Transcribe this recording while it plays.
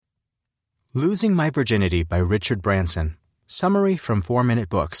Losing My Virginity by Richard Branson. Summary from 4-Minute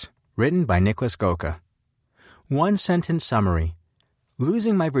Books. Written by Nicholas Goka. One-sentence summary.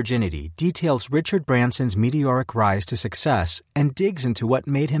 Losing My Virginity details Richard Branson's meteoric rise to success and digs into what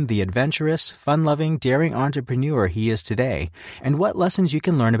made him the adventurous, fun-loving, daring entrepreneur he is today and what lessons you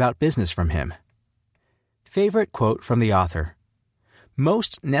can learn about business from him. Favorite quote from the author.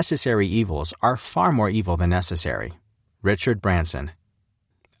 Most necessary evils are far more evil than necessary. Richard Branson.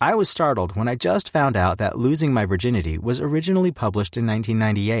 I was startled when I just found out that Losing My Virginity was originally published in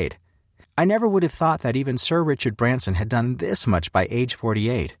 1998. I never would have thought that even Sir Richard Branson had done this much by age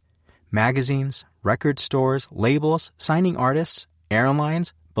 48. Magazines, record stores, labels, signing artists,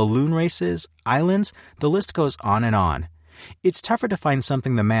 airlines, balloon races, islands, the list goes on and on. It's tougher to find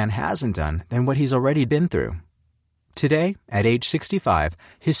something the man hasn't done than what he's already been through. Today, at age 65,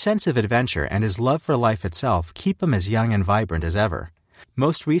 his sense of adventure and his love for life itself keep him as young and vibrant as ever.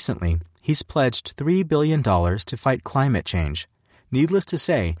 Most recently, he's pledged $3 billion to fight climate change. Needless to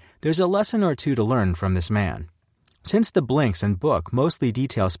say, there's a lesson or two to learn from this man. Since the blinks and book mostly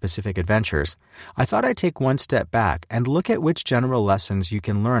detail specific adventures, I thought I'd take one step back and look at which general lessons you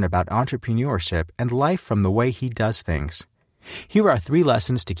can learn about entrepreneurship and life from the way he does things. Here are 3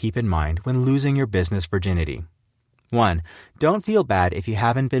 lessons to keep in mind when losing your business virginity. 1. Don't feel bad if you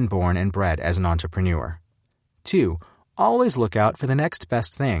haven't been born and bred as an entrepreneur. 2. Always look out for the next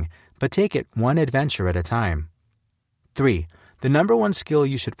best thing, but take it one adventure at a time. 3. The number one skill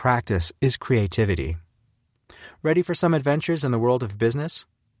you should practice is creativity. Ready for some adventures in the world of business?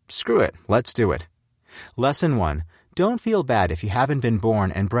 Screw it, let's do it. Lesson 1. Don't feel bad if you haven't been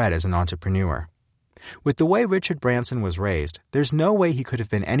born and bred as an entrepreneur. With the way Richard Branson was raised, there's no way he could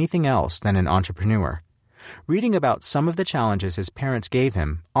have been anything else than an entrepreneur. Reading about some of the challenges his parents gave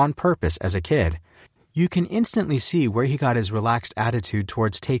him, on purpose as a kid, you can instantly see where he got his relaxed attitude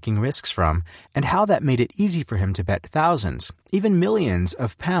towards taking risks from and how that made it easy for him to bet thousands, even millions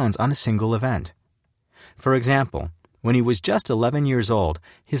of pounds on a single event. For example, when he was just 11 years old,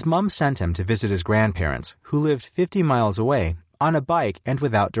 his mom sent him to visit his grandparents, who lived 50 miles away, on a bike and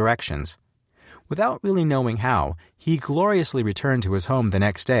without directions. Without really knowing how, he gloriously returned to his home the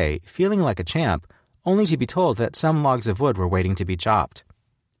next day, feeling like a champ, only to be told that some logs of wood were waiting to be chopped.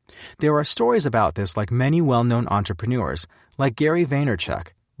 There are stories about this like many well-known entrepreneurs, like Gary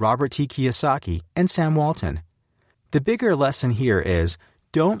Vaynerchuk, Robert T. Kiyosaki, and Sam Walton. The bigger lesson here is,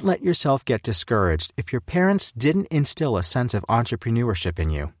 don't let yourself get discouraged if your parents didn't instill a sense of entrepreneurship in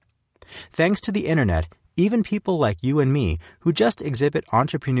you. Thanks to the internet, even people like you and me, who just exhibit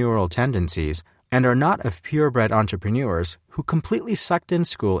entrepreneurial tendencies and are not of purebred entrepreneurs, who completely sucked in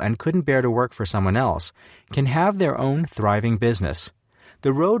school and couldn't bear to work for someone else, can have their own thriving business.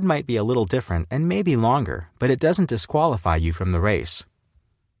 The road might be a little different and maybe longer, but it doesn't disqualify you from the race.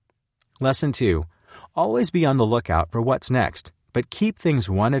 Lesson 2. Always be on the lookout for what's next, but keep things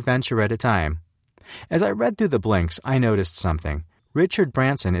one adventure at a time. As I read through the blinks, I noticed something. Richard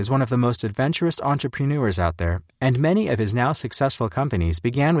Branson is one of the most adventurous entrepreneurs out there, and many of his now successful companies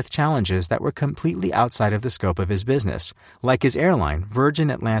began with challenges that were completely outside of the scope of his business, like his airline,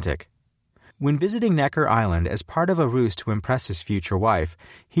 Virgin Atlantic. When visiting Necker Island as part of a ruse to impress his future wife,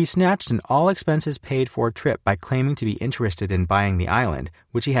 he snatched an all-expenses-paid-for trip by claiming to be interested in buying the island,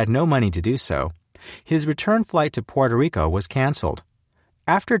 which he had no money to do so. His return flight to Puerto Rico was canceled.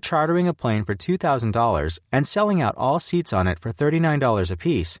 After chartering a plane for $2,000 and selling out all seats on it for $39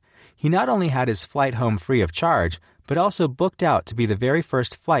 apiece, he not only had his flight home free of charge, but also booked out to be the very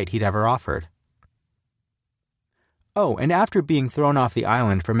first flight he'd ever offered. Oh, and after being thrown off the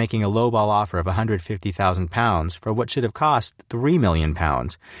island for making a lowball offer of £150,000 for what should have cost £3 million,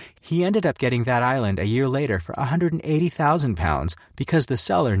 he ended up getting that island a year later for £180,000 because the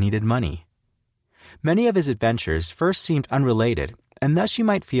seller needed money. Many of his adventures first seemed unrelated, and thus you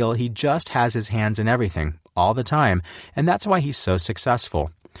might feel he just has his hands in everything, all the time, and that's why he's so successful.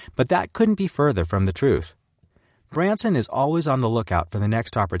 But that couldn't be further from the truth. Branson is always on the lookout for the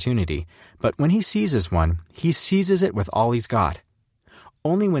next opportunity, but when he seizes one, he seizes it with all he's got.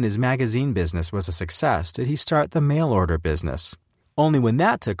 Only when his magazine business was a success did he start the mail order business. Only when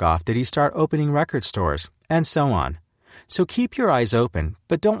that took off did he start opening record stores, and so on. So keep your eyes open,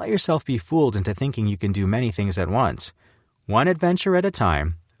 but don't let yourself be fooled into thinking you can do many things at once. One adventure at a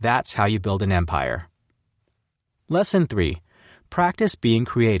time, that's how you build an empire. Lesson 3. Practice being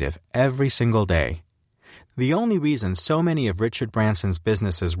creative every single day. The only reason so many of Richard Branson's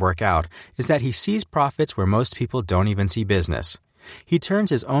businesses work out is that he sees profits where most people don't even see business. He turns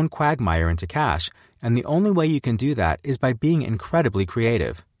his own quagmire into cash, and the only way you can do that is by being incredibly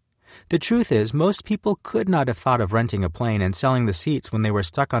creative. The truth is, most people could not have thought of renting a plane and selling the seats when they were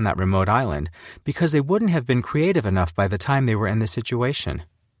stuck on that remote island because they wouldn't have been creative enough by the time they were in the situation.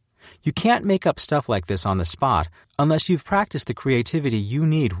 You can't make up stuff like this on the spot unless you've practiced the creativity you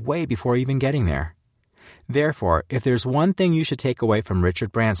need way before even getting there. Therefore, if there's one thing you should take away from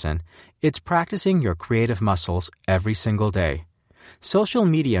Richard Branson, it's practicing your creative muscles every single day. Social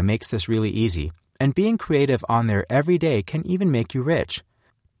media makes this really easy, and being creative on there every day can even make you rich.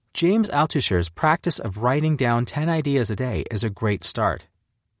 James Altucher's practice of writing down 10 ideas a day is a great start.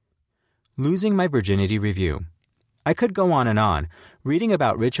 Losing My Virginity Review. I could go on and on. Reading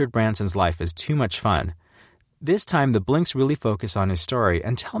about Richard Branson's life is too much fun. This time, the blinks really focus on his story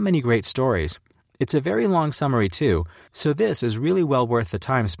and tell many great stories. It's a very long summary too, so this is really well worth the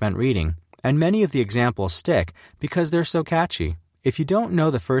time spent reading, and many of the examples stick because they're so catchy. If you don't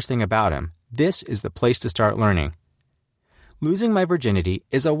know the first thing about him, this is the place to start learning. Losing My Virginity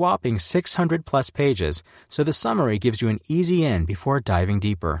is a whopping 600-plus pages, so the summary gives you an easy in before diving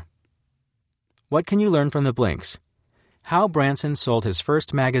deeper. What can you learn from the blinks? How Branson sold his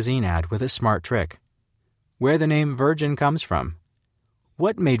first magazine ad with a smart trick. Where the name Virgin comes from.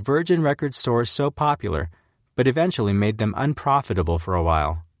 What made Virgin record stores so popular, but eventually made them unprofitable for a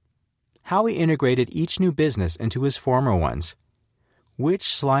while? How he integrated each new business into his former ones. Which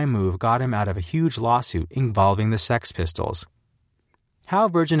sly move got him out of a huge lawsuit involving the Sex Pistols? How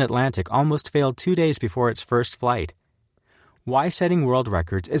Virgin Atlantic almost failed 2 days before its first flight? Why setting world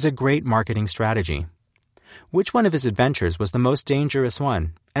records is a great marketing strategy? Which one of his adventures was the most dangerous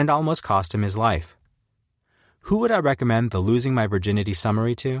one and almost cost him his life? Who would I recommend the Losing My Virginity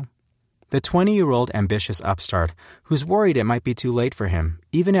summary to? The 20-year-old ambitious upstart who's worried it might be too late for him,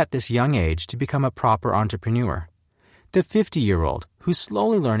 even at this young age, to become a proper entrepreneur. The 50-year-old who's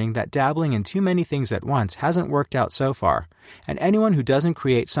slowly learning that dabbling in too many things at once hasn't worked out so far, and anyone who doesn't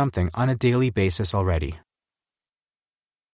create something on a daily basis already.